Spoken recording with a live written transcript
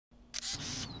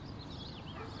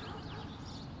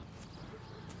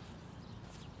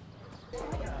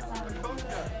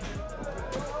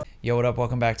Yo, what up?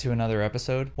 Welcome back to another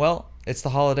episode. Well, it's the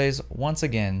holidays once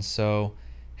again, so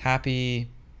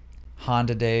happy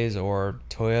Honda Days or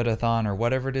Toyota-thon or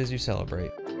whatever it is you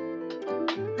celebrate.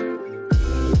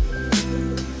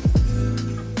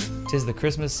 'Tis the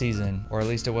Christmas season, or at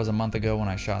least it was a month ago when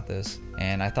I shot this,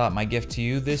 and I thought my gift to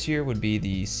you this year would be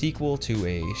the sequel to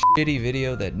a shitty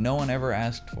video that no one ever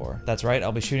asked for. That's right,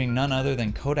 I'll be shooting none other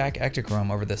than Kodak Ektachrome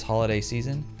over this holiday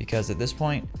season, because at this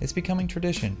point, it's becoming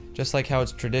tradition. Just like how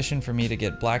it's tradition for me to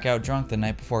get blackout drunk the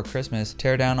night before Christmas,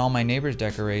 tear down all my neighbors'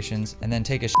 decorations, and then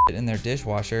take a shit in their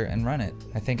dishwasher and run it.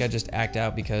 I think I just act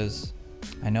out because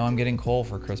I know I'm getting coal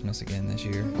for Christmas again this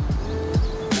year.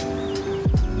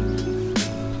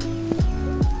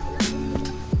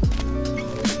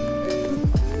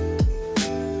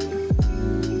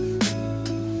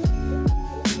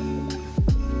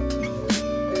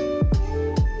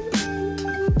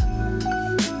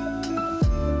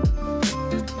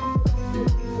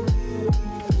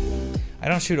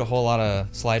 I don't shoot a whole lot of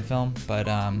slide film, but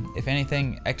if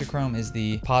anything, Ektachrome is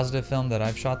the positive film that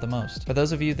I've shot the most. For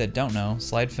those of you that don't know,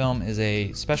 slide film is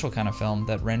a special kind of film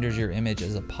that renders your image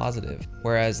as a positive,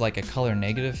 whereas like a color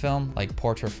negative film, like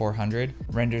Portra 400,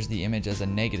 renders the image as a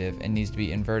negative and needs to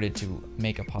be inverted to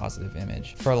make a positive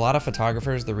image. For a lot of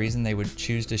photographers, the reason they would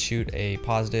choose to shoot a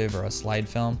positive or a slide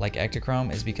film like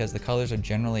Ektachrome is because the colors are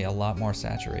generally a lot more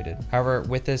saturated. However,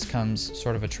 with this comes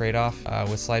sort of a trade-off.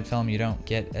 With slide film, you don't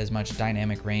get as much dynamic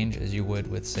range as you would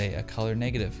with, say, a color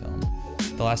negative film.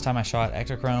 The last time I shot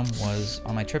Ektachrome was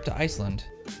on my trip to Iceland,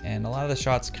 and a lot of the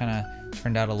shots kind of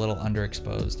turned out a little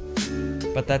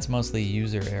underexposed. But that's mostly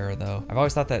user error though. I've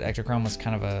always thought that Ektachrome was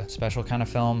kind of a special kind of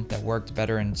film that worked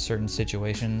better in certain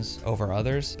situations over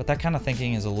others, but that kind of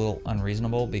thinking is a little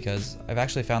unreasonable because I've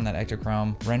actually found that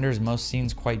Ektachrome renders most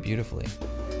scenes quite beautifully.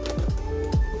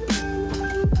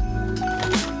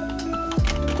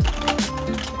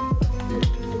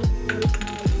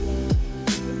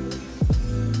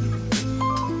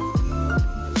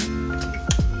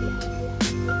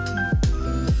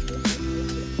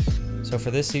 So for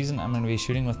this season, I'm going to be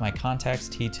shooting with my Contax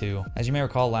T2. As you may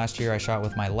recall, last year I shot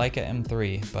with my Leica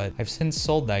M3, but I've since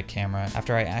sold that camera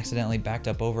after I accidentally backed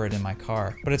up over it in my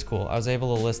car. But it's cool, I was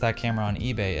able to list that camera on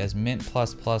eBay as mint++++,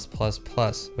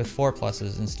 with 4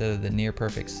 pluses instead of the near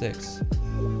perfect 6.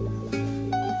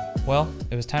 Well,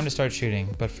 it was time to start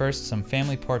shooting, but first some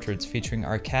family portraits featuring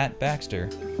our cat Baxter,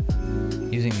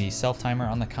 using the self-timer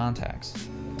on the Contax.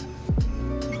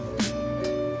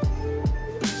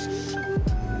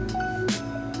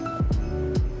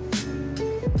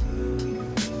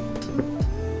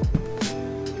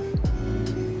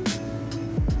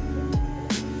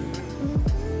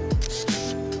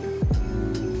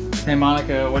 Hey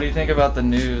Monica, what do you think about the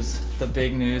news? The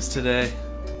big news today.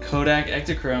 Kodak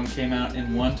Ektachrome came out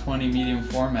in 120 medium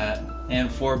format and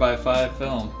 4x5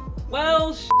 film.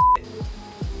 Well,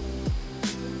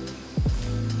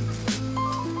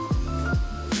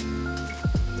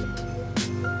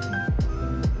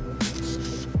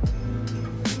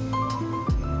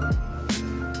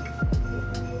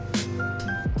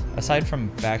 Aside from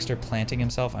Baxter planting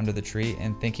himself under the tree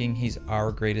and thinking he's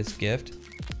our greatest gift,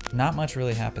 not much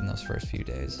really happened those first few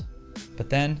days. But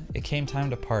then, it came time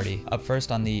to party. Up first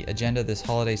on the agenda this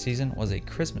holiday season was a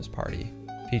Christmas party,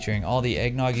 featuring all the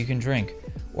eggnog you can drink,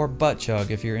 or butt chug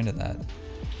if you're into that.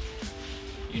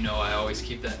 you know I always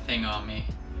keep that thing on me.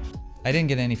 I didn't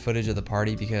get any footage of the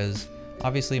party because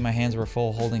obviously my hands were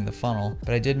full holding the funnel,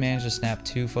 but I did manage to snap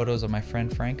 2 photos of my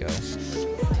friend Franco.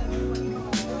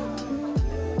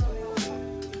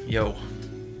 Yo,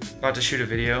 about to shoot a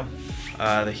video,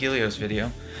 the Helios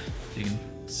video. You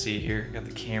can see here, got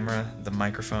the camera, the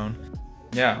microphone.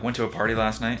 Yeah, went to a party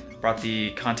last night, brought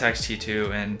the Contax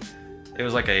T2, and it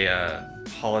was like a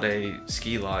holiday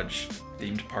ski lodge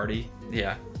themed party.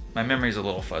 Yeah, my memory's a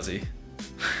little fuzzy.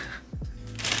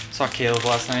 Saw Caleb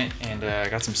last night and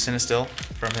got some Cinestill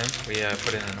from him. We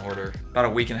put in an order. About a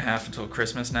week and a half until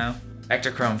Christmas now.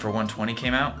 Ektachrome for 120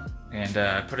 came out, and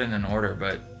I put in an order,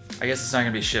 but I guess it's not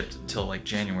gonna be shipped till like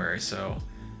January, so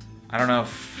I don't know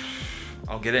if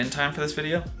I'll get it in time for this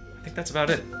video. I think that's about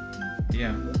it.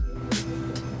 Yeah.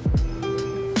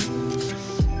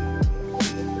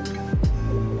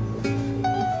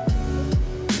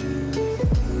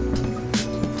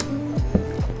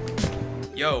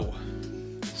 Yo.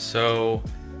 So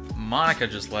Monica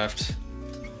just left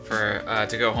for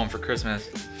to go home for Christmas.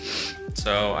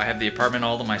 So I have the apartment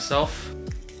all to myself.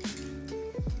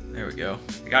 There we go.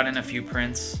 I got in a few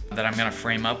prints that I'm gonna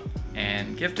frame up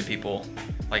and give to people,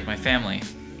 like my family.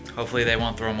 Hopefully they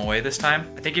won't throw them away this time.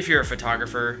 I think if you're a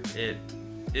photographer, it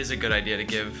is a good idea to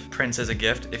give prints as a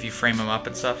gift if you frame them up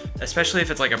and stuff. Especially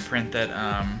if it's like a print that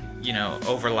you know,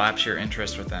 overlaps your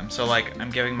interest with them. So like I'm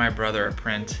giving my brother a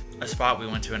print, a spot we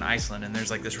went to in Iceland, and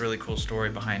there's like this really cool story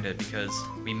behind it because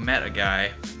we met a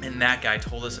guy and that guy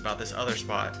told us about this other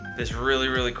spot, this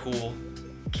really cool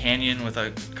canyon with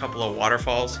a couple of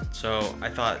waterfalls. So I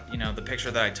thought, you know, the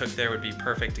picture that I took there would be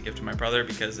perfect to give to my brother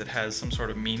because it has some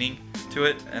sort of meaning to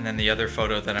it. And then the other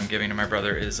photo that I'm giving to my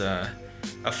brother is a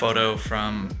photo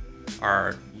from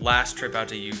our last trip out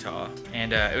to Utah,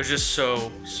 and it was just so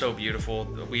beautiful.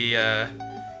 We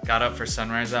got up for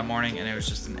sunrise that morning and it was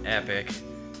just an epic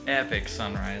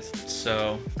sunrise.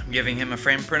 So I'm giving him a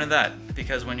frame print of that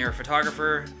because when you're a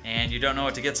photographer and you don't know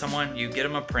what to get someone, you get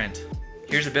them a print.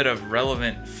 Here's a bit of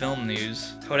relevant film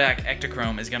news. Kodak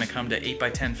Ektachrome is going to come to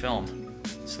 8x10 film,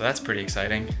 so that's pretty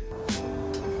exciting.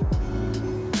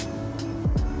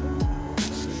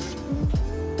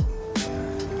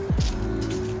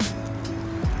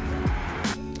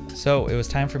 So it was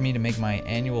time for me to make my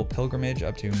annual pilgrimage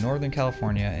up to Northern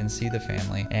California and see the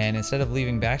family. And instead of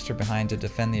leaving Baxter behind to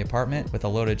defend the apartment with a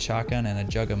loaded shotgun and a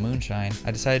jug of moonshine,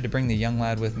 I decided to bring the young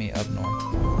lad with me up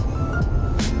north.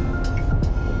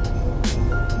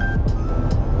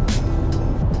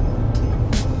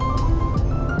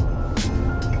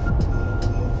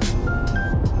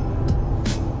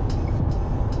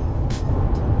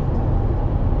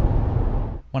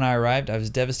 When I arrived, I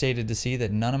was devastated to see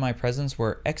that none of my presents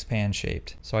were X-Pan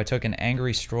shaped. So I took an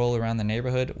angry stroll around the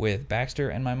neighborhood with Baxter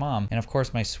and my mom, and of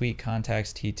course my sweet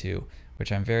Contax T2,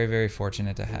 which I'm very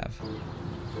fortunate to have.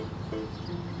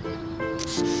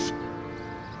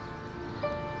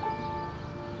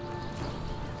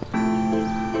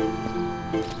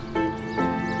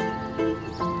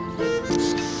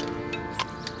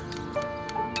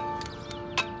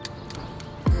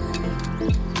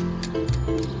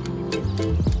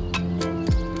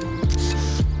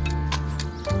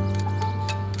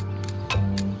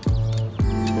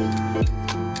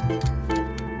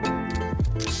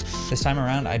 This time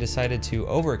around, I decided to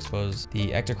overexpose the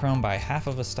Ektachrome by half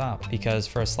of a stop because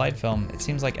for a slide film, it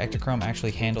seems like Ektachrome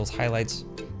actually handles highlights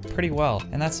pretty well,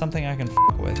 and that's something I can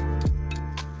f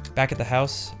with. Back at the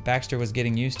house, Baxter was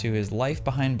getting used to his life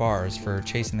behind bars for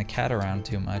chasing the cat around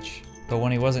too much, but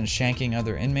when he wasn't shanking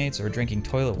other inmates or drinking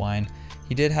toilet wine,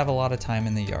 he did have a lot of time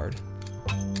in the yard.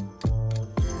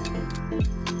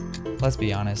 Let's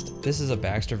be honest, this is a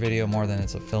Baxter video more than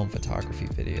it's a film photography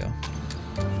video.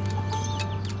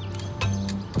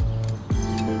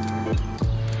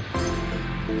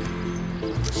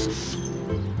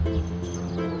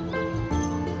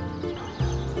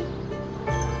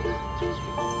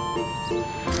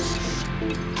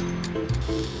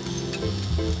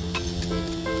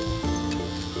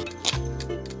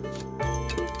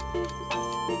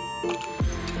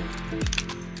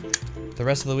 The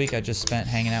rest of the week I just spent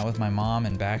hanging out with my mom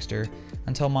and Baxter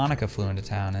until Monica flew into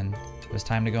town and it was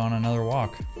time to go on another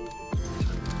walk.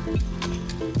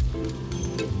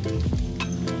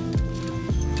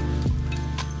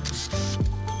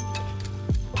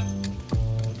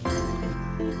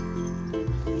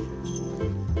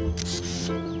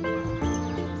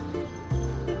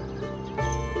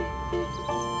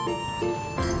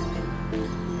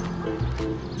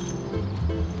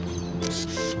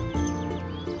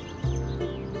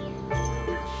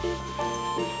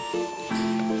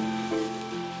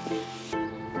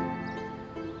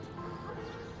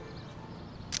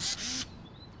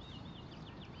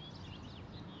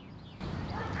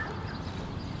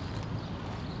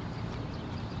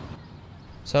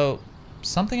 So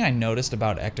something I noticed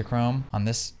about Ektachrome on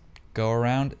this go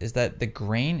around is that the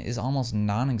grain is almost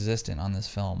non-existent on this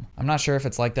film. I'm not sure if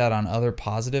it's like that on other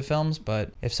positive films,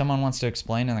 but if someone wants to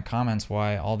explain in the comments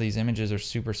why all these images are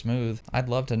super smooth, I'd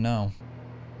love to know.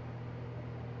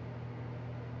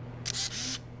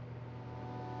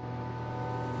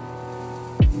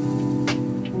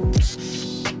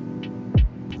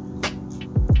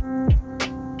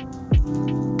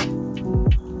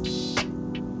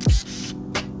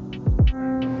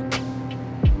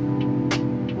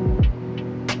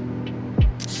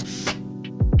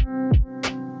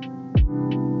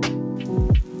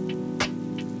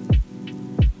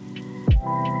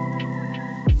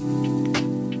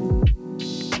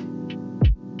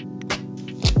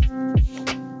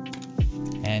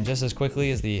 And just as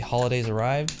quickly as the holidays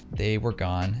arrived, they were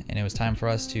gone, and it was time for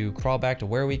us to crawl back to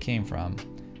where we came from.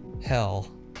 Hell.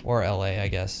 Or LA, I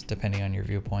guess, depending on your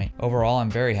viewpoint. Overall, I'm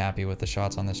very happy with the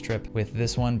shots on this trip, with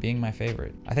this one being my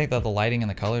favorite. I think that the lighting and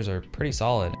the colors are pretty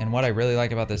solid, and what I really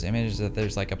like about this image is that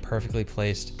there's like a perfectly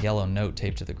placed yellow note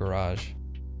taped to the garage.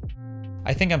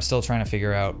 I think I'm still trying to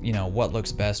figure out, what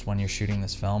looks best when you're shooting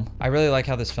this film. I really like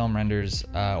how this film renders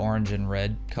orange and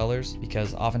red colors,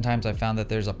 because oftentimes I found that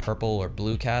there's a purple or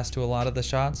blue cast to a lot of the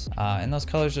shots, and those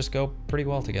colors just go pretty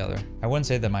well together. I wouldn't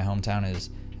say that my hometown is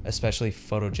especially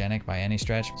photogenic by any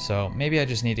stretch, so maybe I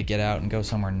just need to get out and go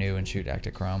somewhere new and shoot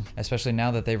Ektachrome, especially now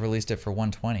that they've released it for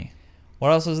 120.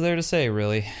 What else is there to say,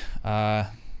 really?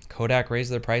 Kodak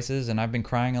raised their prices, and I've been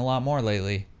crying a lot more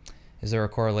lately. Is there a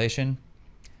correlation?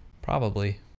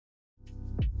 Probably.